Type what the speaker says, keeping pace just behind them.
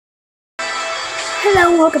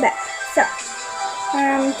Hello, welcome back. So,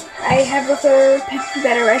 I have leftover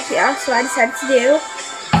better right here, so I decided to do,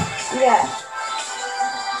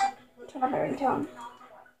 turn off my ringtone.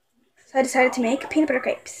 So I decided to make peanut butter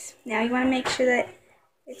crepes. Now you want to make sure that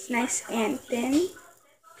it's nice and thin.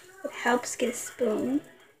 It helps get a spoon.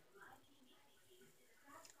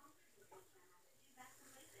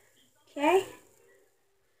 Okay.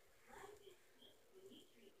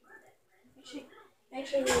 Make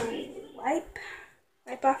sure you wipe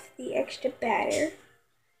off the extra batter.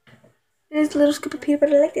 There's a little scoop of peanut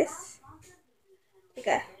butter like this. Take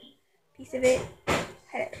a piece of it,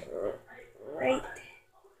 had it right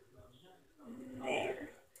there.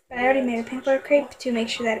 But I already made a peanut butter crepe to make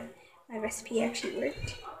sure that my recipe actually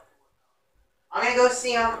worked. I'm gonna go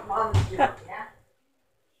see Mom. Oh. Yeah.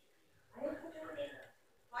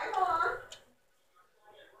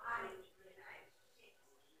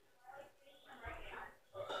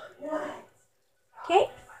 Okay,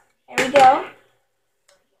 there we go.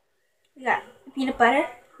 We got the peanut butter.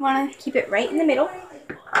 You want to keep it right in the middle.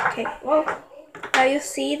 Okay, whoa. Now you'll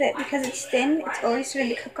see that because it's thin, it's already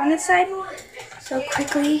starting to cook on this side. So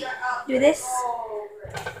quickly do this.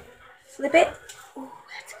 Flip it. Ooh,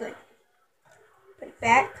 that's good. Put it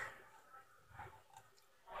back.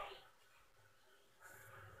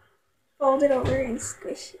 Fold it over and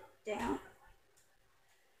squish it down.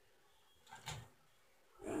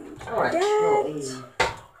 And that.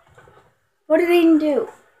 What did he do?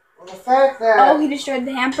 Well, the fact that Oh, he destroyed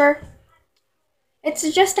the hamper. It's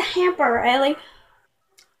just a hamper, Riley.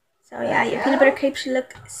 So yeah, your peanut butter crepe should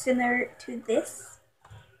look similar to this.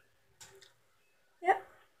 Yep.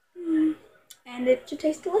 And it should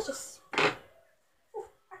taste delicious.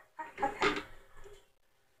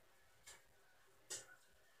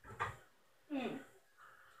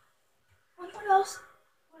 What else?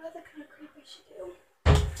 What other kind of crepe I should do?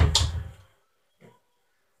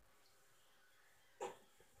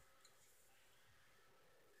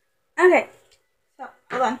 Okay. So,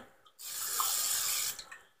 hold on.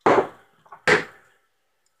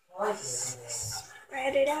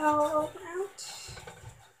 Spread it out.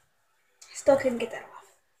 Still couldn't get that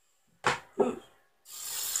off.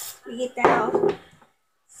 We get that off.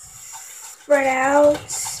 Spread out.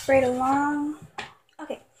 Spread along.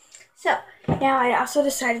 Okay. So, now I also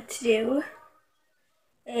decided to do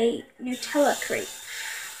a Nutella crepe.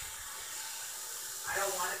 I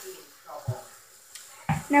don't want to be in trouble.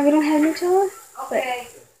 Now we don't have Nutella, Okay.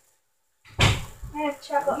 but I have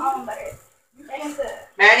chocolate almond butter.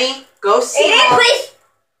 Manny, go see Aiden, Mom. please!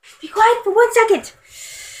 Be quiet for 1 second.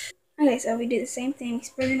 Okay, so we do the same thing. We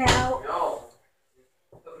spread it out. No.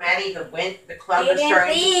 But Manny, the clouds are Aiden,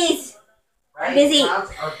 starting. please! Right? I'm busy.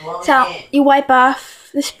 Clouds are blowing So in. you wipe off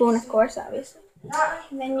the spoon, of course, obviously.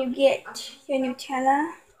 And then you get your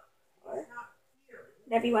Nutella, or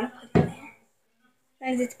whatever you want to put in there. As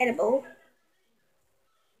long as it's edible.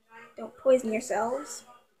 Don't poison yourselves.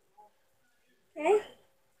 Okay?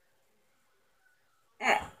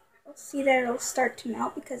 We'll see that it'll start to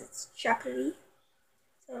melt because it's chocolatey.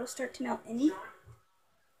 So it'll start to melt in.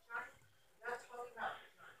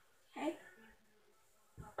 Okay?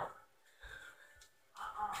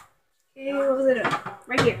 Okay, what was it doing?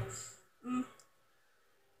 Right here.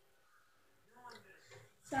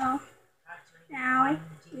 So now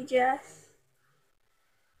we just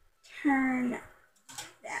turn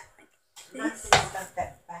that like this.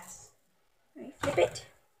 We flip it.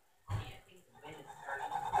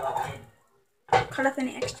 Cut off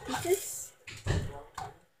any extra pieces.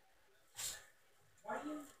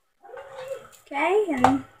 Okay,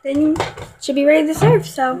 and then it should be ready to serve.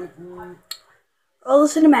 So, roll the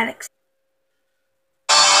cinematics.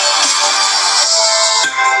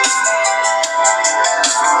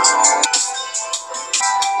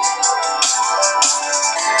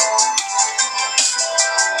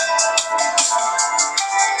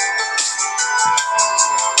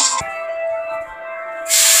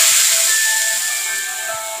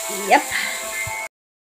 Yep.